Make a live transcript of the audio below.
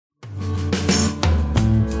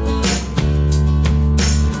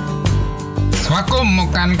មក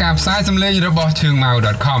កាន់ការផ្សាយសម្លេងរបស់ជើងម៉ៅ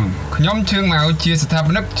 .com ខ្ញុំជើងម៉ៅជាស្ថាប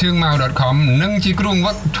និកជើងម៉ៅ .com និងជាគ្រូបង្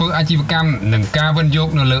វឹកធ្វើអាជីវកម្មនិងការវិនិយោគ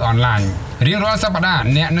នៅលើអនឡាញរៀងរាល់សប្តាហ៍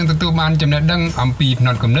អ្នកនឹងទទួលបានចំណេះដឹងអំពីផ្ន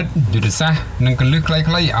ត់គំនិតយុទ្ធសាស្ត្រនិងគន្លឹះខ្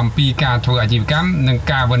លីៗអំពីការធ្វើអាជីវកម្មនិង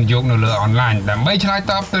ការវិនិយោគនៅលើអនឡាញដើម្បីឆ្លើយ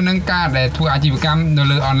តបទៅនឹងការដែលធ្វើអាជីវកម្មនៅ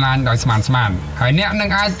លើអនឡាញដោយស្មានៗហើយអ្នកនឹង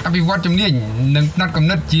អាចអភិវឌ្ឍជំនាញនិងផ្នត់គំ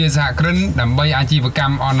និតជាសហគ្រិនដើម្បីអាជីវក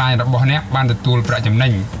ម្មអនឡាញរបស់អ្នកបានទទួលប្រាក់ចំណេ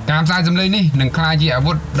ញការផ្សាយសម្លេងនេះនឹងក្លាយជាអា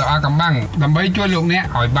វុធដ៏អាថ៌កំបាំងដើម្បីជួយលោកអ្នក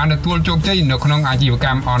ឲ្យបានទទួលជោគជ័យនៅក្នុងអាជីវក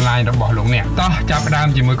ម្មអនឡាញរបស់លោកអ្នកតោះចាប់ផ្ដើម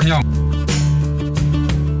ជាមួយខ្ញុំ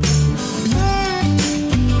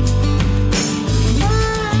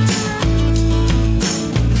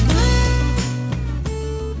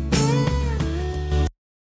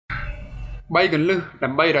3កន្លឹះដើ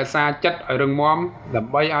ម្បីរក្សាចិត្តឲ្យរឹងមាំដើ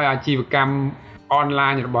ម្បីឲ្យអាជីវកម្មអនឡា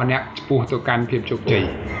ញរបស់អ្នកឆ្ពោះទៅកាន់ភាពជោគជ័យ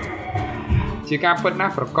ជាការពិតណា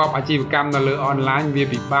ស់ប្រកបអាជីវកម្មនៅលើអនឡាញវា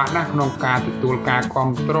ពិបាកណាស់ក្នុងការទទួលការគាំ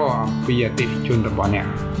ទ្រអំពីអតិថិជនរបស់អ្នក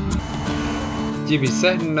ជាពិ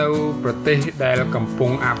សេសនៅប្រទេសដែលកំពុ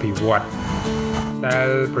ងអភិវឌ្ឍដែល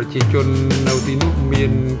ប្រជាជននៅទីនោះមា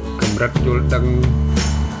នកម្រិតយល់ដឹង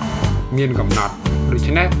មានកំណត់ដូ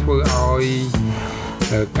ច្នេះធ្វើឲ្យ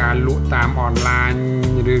ការលក់តាមអនឡាញ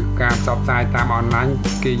ឬការផ្សព្វផ្សាយតាមអនឡាញ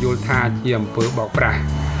គេយល់ថាជាអំពើបោកប្រាស់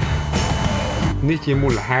នេះជាមូ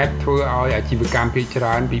លហេតុធ្វើឲ្យអាជីវកម្មភាគច្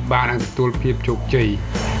រើនពិបាកនឹងទទួលភាពជោគជ័យ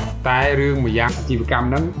តែរឿងមួយយ៉ាងអាជីវកម្ម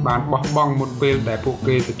ហ្នឹងបានបោះបង់មុនពេលដែលពួក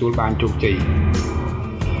គេទទួលបានជោគជ័យ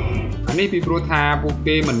អានេះពីព្រោះថាពួក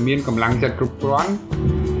គេមិនមានកម្លាំងចិត្តគ្រប់គ្រាន់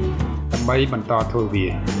ដើម្បីបន្តធ្វើវា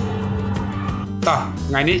តោះ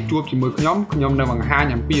ថ្ងៃនេះជួបជាមួយខ្ញុំនៅបង្ហាញ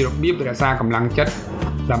អំពីរបៀបរក្សាកម្លាំងចិត្ត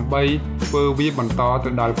ដើម្បីធ្វើវាបន្តទៅ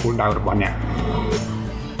ដល់គោលដៅរបស់អ្នក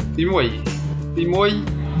ទី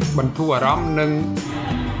1បន្ធូរអារម្មណ៍និង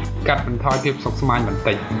កាត់បន្ថយភាពសុខស្មាញបន្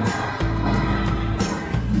តិច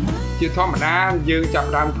ជាធម្មតាយើងចាប់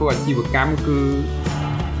ផ្ដើមធ្វើអាជីវកម្មគឺ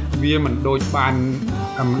វាមិនដូច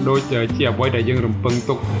ជាអ្វីដែលយើងរំពឹង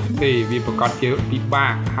ទុកទេវាប្រកាសជាពិបា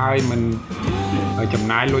កហើយមិនចំ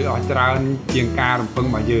ណាយលុយអស់ច្រើនជាងការរំពឹង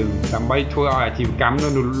របស់យើងដើម្បីធ្វើឲ្យអាជីវកម្ម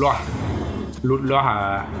នោះលូតលាស់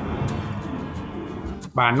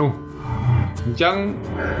បាននោះអញ្ចឹង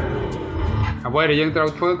អ្វីដែលយើងត្រូវ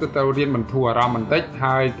ធ្វើគឺត្រូវរៀនបន្ធូរអារម្មណ៍បន្តិច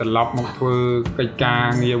ហើយត្រឡប់មកធ្វើកិច្ចការ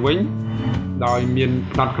ងារវិញដោយមាន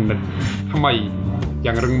ផ្នត់គំនិតថ្មី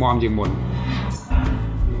យ៉ាងរឹងមាំជាងមុន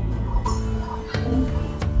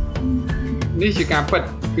នេះជាការពិត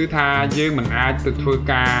គឺថាយើងមិនអាចទៅធ្វើ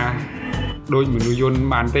ការដូចមនុស្សយន្ត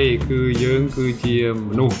បានទេគឺយើងគឺជា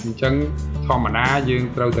មនុស្សអញ្ចឹងធម្មតាយើង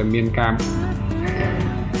ត្រូវតែមានការ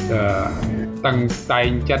តឹងតែង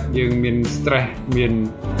ចិត្តយើងមាន stress មាន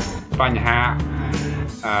បញ្ហា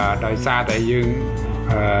ដោយសារតែយើង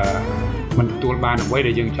មិនទទួលបានអ្វី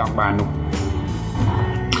ដែលយើងចង់បាននោះ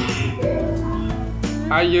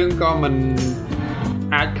ហើយយើងក៏មិន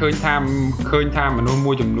អាចឃើញថាមនុស្ស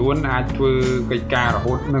មួយចំនួនអាចធ្វើកិច្ចការរ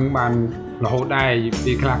ហូតនឹងបានរហូតដែរ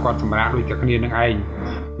ពីខ្លះគាត់សម្រាប់ដូចតែគ្នានឹងឯង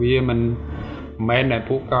វាមិនមែនតែ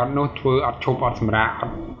ពួកគាត់នោះធ្វើអត់ឈប់អត់សម្រាប់អ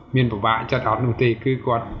ត់មានពិបាកចិត្តអត់នោះទេគឺ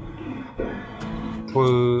គាត់ធ្វើ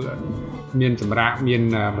មានសម្រាប់មាន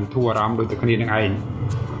បន្ធូរអារម្មណ៍ដូចតែគ្នានឹងឯងអ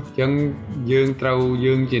ញ្ចឹងយើ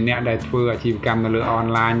ងជាអ្នកដែលធ្វើអាជីវកម្មនៅលើអន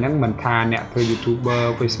ឡាញហ្នឹងមិនថាអ្នកធ្វើ YouTuber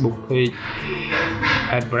Facebook page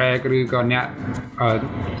AdBreak ឬក៏អ្នក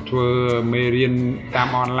ធ្វើមេរៀនតាម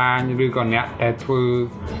អនឡាញឬក៏អ្នកដែលធ្វើ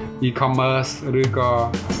e-commerce ឬក៏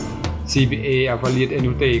CPA affiliate អី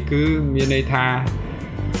នោះទេគឺមានន័យថា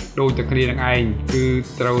ដូចតែគ្នានឹងឯងគឺ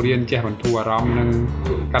ត្រូវរៀនចេះបន្ធូរអារម្មណ៍និង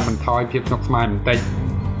កាត់បន្ថយភាពស្មុគស្មាញបន្តិច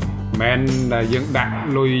មិនដែលយើងដាក់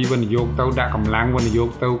លុយវិនិយោគទៅដាក់កម្លាំងវិនិយោគ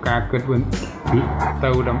ទៅការគិតទៅ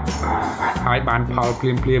ឲ្យបានផល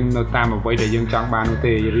ភ្លាមនៅតាមអ្វីដែលយើងចង់បាននោះ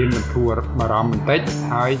ទេរៀនបន្ធូរអារម្មណ៍បន្តិច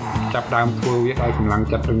ហើយចាប់ដើមធ្វើវាដោយកម្លាំង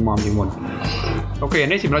ចិត្តរឹងមាំជាងមុនអូខេ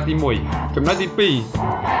នេះចំណុចទី1ចំណុចទី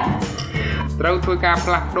2ត្រូវធ្វើការ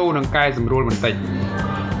ផ្លាស់ប្ដូរនិងកែសម្រួលបន្តិច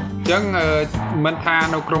អញ្ចឹងមិនថា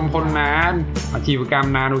នៅក្រុមហ៊ុនណាអាជីវកម្ម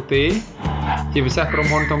ណានោះទេជាពិសេសក្រុម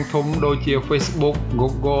ហ៊ុនធំដូចជា Facebook,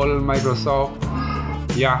 Google, Microsoft,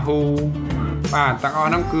 Yahoo បាទទាំងអស់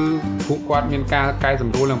ហ្នឹងគឺពួកគាត់មានការកែស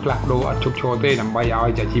ម្រួលនិងផ្លាស់ប្ដូរអត់ឈប់ឈរទេដើម្បីឲ្យ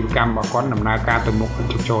អាជីវកម្មរបស់គាត់ដំណើរការទៅមុខអត់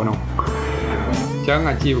ឈប់ឈរនោះអញ្ចឹង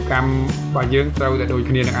អាជីវកម្មរបស់យើងត្រូវតែដូច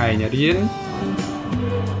គ្នានឹងឯងរៀន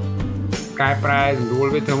កែប្រែសម្រួល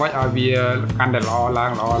វាធ្វើម៉េចឲ្យវាកាន់តែល្អ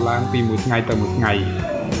ឡើងពីមួយថ្ងៃទៅមួយថ្ងៃ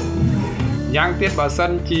យ៉ាងទៀតបើសិ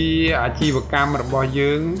នជាអាជីវកម្មរបស់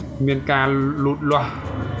យើងមានការលូតលាស់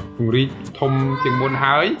ពង្រីកធំជាងមុន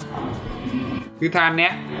ហើយគឺថាអ្ន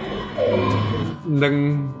កនឹង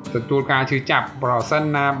ទទួលការជឿចាប់ប្រសិន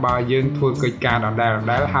ណាបើយើងធ្វើកិច្ចការដ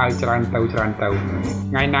ដែលហើយច្រើនទៅថ្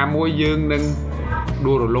ងៃណាមួយយើងនឹង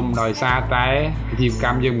ដួលរលំដោយសារតែអាជីវក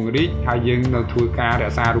ម្មយើងមិនរីកហើយយើងនៅធ្វើការរ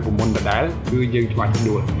ក្សារូបមន្តដដែលគឺយើងខ្វះ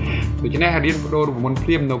ដួលដូច្នេះរៀនបដូររូបមន្តភ្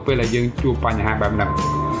លាមនៅពេលដែលយើងជួបបញ្ហាបែបហ្នឹង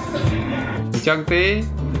អញ្ចឹងទេ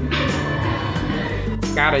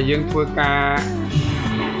ការដែលយើងធ្វើការ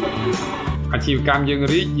អាជីវកម្មយើង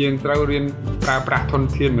រីកយើងត្រូវរៀនប្រើប្រាស់ធន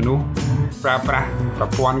ធានមនុស្សប្រើប្រាស់ប្រ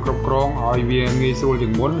ព័ន្ធគ្រប់គ្រងឲ្យវាងាយស្រួលជា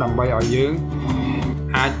ងមុនដើម្បីឲ្យយើង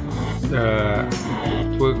អាច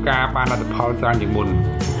ធ្វើការបានលទ្ធផលច្រើនជាងមុន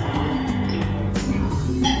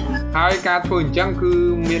ហើយការធ្វើអញ្ចឹងគឺ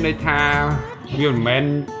មានន័យថាវាមិនមែន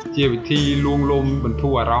ជាវិធីលួងលោមបន្ធូ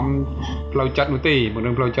រអារម្មណ៍ផ្លូវចិត្តនោះទេ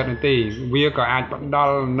វាក៏អាចផ្ដ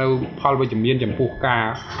ល់នៅផលវិជ្ជមានចំពោះការ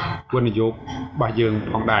វិនិយោគរបស់យើង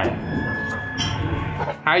ផងដែរ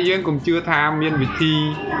ហើយយើងកុំជឿថាមានវិធី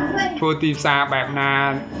ធ្វើទីផ្សារបែបណា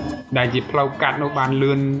ដែលជាផ្លូវកាត់នោះបាន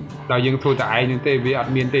លឿនដល់យើងធ្វើតែឯងនោះទេវាអ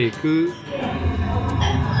ត់មានទេគឺ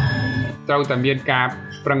ត្រូវតែមានការ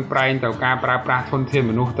ប្រឹងប្រែងត្រូវការប្រើប្រាស់ធនធាន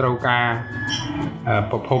មនុស្សត្រូវការ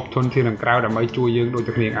ប្រភពធនធានខាងក្រៅដើម្បីជួយយើងដូច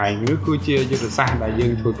តែគ្នាឯងឬគឺជាយុទ្ធសាស្ត្រដែលយើ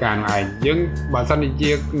ងធ្វើការនោះឯងយើងបើសិន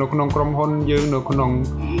ជានៅក្នុងក្រុមហ៊ុនយើងនៅក្នុង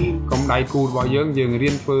ក្រុមដៃគូរបស់យើងរៀ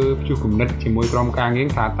នធ្វើព្យុះគំនិតជាមួយក្រុមការងារ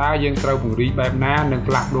ថាតើយើងត្រូវពង្រីកបែបណានិង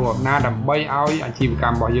ផ្លាស់ប្ដូរបែបណាដើម្បីឲ្យអាជីវក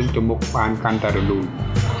ម្មរបស់យើងទៅមុខបានកាន់តែរលូន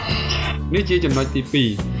នេះជាចំណុចទី2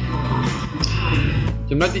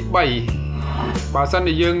ចំណុចទី3បើសិន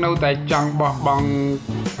ជាយើងនៅតែចង់បោះបង់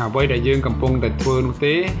អ្វីដែលយើងកំពុងតែធ្វើនោះ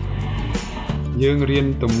ទេយើងរៀន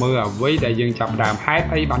ទៅមើលអ្វីដែលយើងចាប់ផ្ដើមហេតុ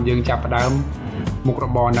អីបានយើងចាប់ផ្ដើមមុខរ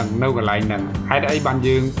បរហ្នឹងនៅកន្លែងហ្នឹងហេតុអីបាន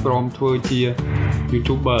យើងព្រមធ្វើជា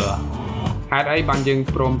YouTuber ហេតុអីបានយើង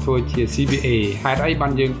ព្រមធ្វើជា CPA ហេតុអីបា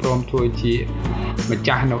នយើងព្រមធ្វើជាម្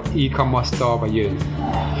ចាស់នៅ e-commerce store របស់យើង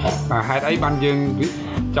ហេតុអីបានយើង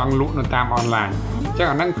ចង់លក់នៅតាមអនឡាញអញ្ចឹង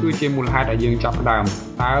អាហ្នឹងគឺជាមូលហេតុដែលយើងចាប់ផ្ដើម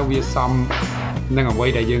តើវាសមនឹងអ្វី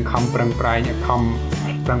ដែលយើងខំប្រឹងប្រែងឲ្យ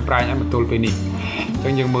មកទល់ពេលនេះអញ្ចឹ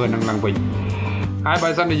ងយើងមើលនឹងឡើងវិញហើយបើ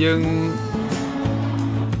សិនជាយើង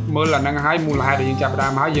មើលអាហ្នឹងហើយមូលហេតុដែលយើងចាប់ផ្ដើ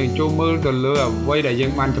មហើយយើងចូលមើលទៅលើអ្វីដែលយើ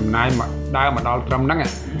ងបានចំណាយមកដើរមកដល់ត្រឹមហ្នឹង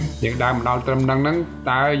យើងដើរមកដល់ត្រឹមហ្នឹង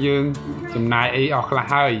តើយើងចំណាយអីអស់ខ្លះ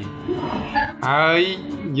ហើយ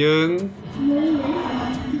យើង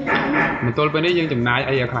មកទល់ពេលនេះយើងចំណាយ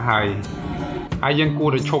អីអស់ខ្លះហើយយើងគួរ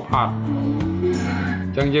តែឈប់អត់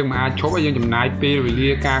អញ្ចឹងយើងមិនអាចឈប់ឲ្យយើងចំណាយពេលវេលា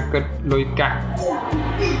ការគិតលុយកាក់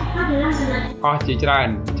អស់ជាច្រើន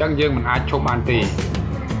អញ្ចឹងយើងមិនអាចឈប់បានទេអ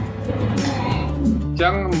ញ្ចឹ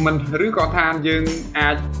ងមិនឬក៏ថាយើងអា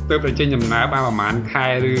ចទៅបញ្ចេញដំណើរបានប្រហែលខែ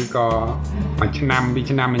ឬក៏មួយឆ្នាំ2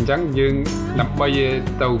ឆ្នាំអញ្ចឹងយើងដើម្បី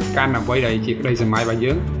ទៅកាន់អ្វីដែលជាក្តីសម័យរបស់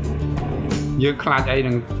យើងខ្លាចអី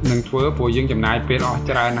នឹងធ្វើព្រោះយើងចំណាយពេលអស់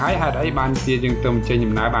ច្រើនហើយហេតុអីបានជាយើងទៅបញ្ចេញ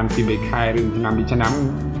ដំណើរបានពី3ខែឬឆ្នាំ2ឆ្នាំ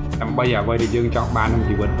ដើម្បីអ្វីដែលយើងចង់បានក្នុង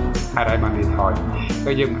ជីវិតហេតុអីបានវាថយ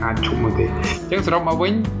គឺយើងមិនអាចឈប់មកទេអញ្ចឹងសរុបមកវិ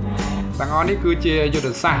ញទាំងអស់នេះគឺជាយុទ្ធ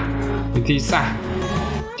សាស្ត្រវិធីសាស្ត្រ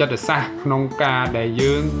ចិត្តសាស្ត្រក្នុងការដែល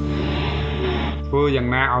យើងធ្វើយ៉ាង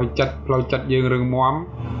ណាឲ្យចិត្តផ្លូវចិត្តយើងរឹងមាំ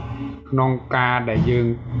ក្នុងការដែលយើង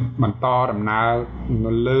បន្តដំណើរ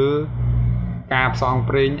នៅលើការផ្សង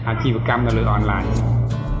ព្រេងអាជីវកម្មនៅលើអនឡាញ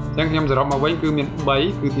អញ្ចឹងខ្ញុំសរុបមកវិញគឺមាន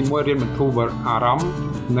3គឺទី1រៀនបន្ធូរអារម្មណ៍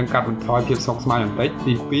និងកាត់បន្ថយភាពសុខស្មារតីបន្តិច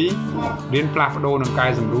ទី2រៀនផ្លាស់ប្ដូរនិងកែ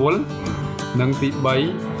សម្រួលនិងទី3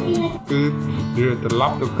គឺរៀនត្រឡ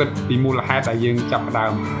ប់ទៅគិតពីមូលហេតុដែលយើងចាប់ផ្ដើ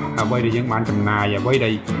មអ្វីដែលយើងបានចំណាយអ្វីដែ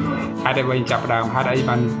លហេតុអ្វីចាប់ផ្ដើមហេតុអី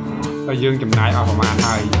បានតែយើងចំណាយអស់ប្រមាណ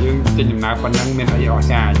ហើយយើងចេញដំណើរប៉ុណ្ណឹងមានអីអស្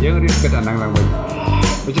ចារ្យយើងរៀនគិតអាហ្នឹងឡើងវិញ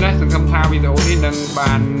ដូច្នេះសង្ឃឹមថាវីដេអូនេះនឹង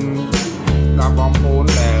បានដល់បងប្អូន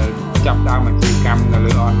ដែលចាប់ដើមអាជីវកម្មនៅ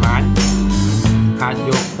លើអនឡាញអាចយ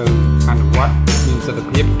កទៅអនុវត្តមានសិទ្ធិ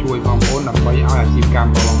ភាពជួយបងប្អូនដើម្បីឲ្យអាជីវកម្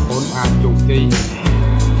មរបស់បងប្អូនអាចជោគជ័យ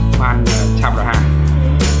បានឆាប់រហ័ស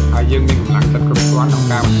ហើយយើងមានកម្លាំងចិត្តគ្រប់គ្រាន់ក្នុង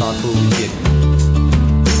ការបន្តធ្វើវិជា